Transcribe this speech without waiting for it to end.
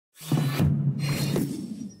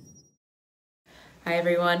Hi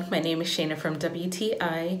everyone, my name is Shayna from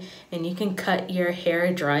WTI, and you can cut your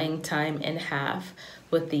hair drying time in half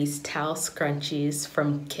with these towel scrunchies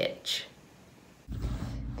from Kitsch.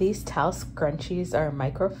 These towel scrunchies are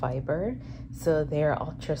microfiber, so they're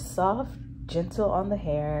ultra soft, gentle on the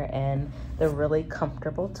hair, and they're really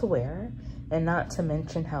comfortable to wear. And not to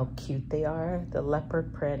mention how cute they are. The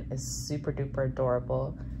leopard print is super duper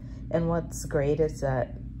adorable. And what's great is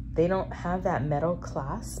that they don't have that metal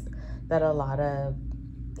clasp that a lot of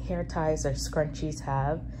hair ties or scrunchies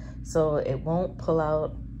have, so it won't pull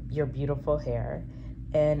out your beautiful hair.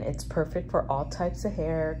 And it's perfect for all types of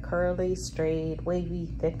hair: curly, straight, wavy,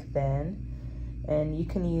 thick, thin. And you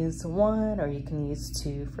can use one or you can use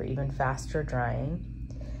two for even faster drying.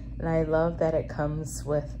 And I love that it comes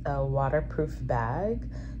with a waterproof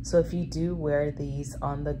bag, so if you do wear these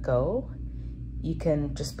on the go, you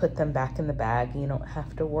can just put them back in the bag. You don't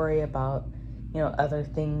have to worry about other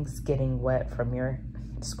things getting wet from your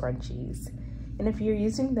scrunchies. And if you're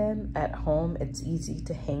using them at home, it's easy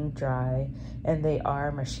to hang dry, and they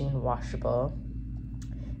are machine washable.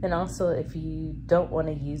 And also, if you don't want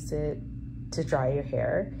to use it to dry your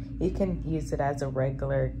hair, you can use it as a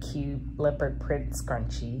regular cute leopard print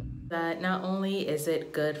scrunchie. That not only is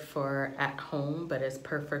it good for at home, but it's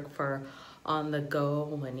perfect for on the go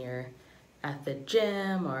when you're at the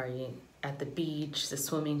gym or at the beach, the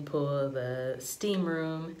swimming pool, the steam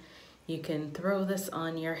room. You can throw this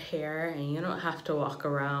on your hair and you don't have to walk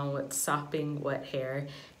around with sopping wet hair,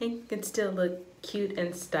 and you can still look cute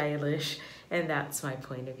and stylish, and that's my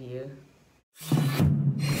point of view.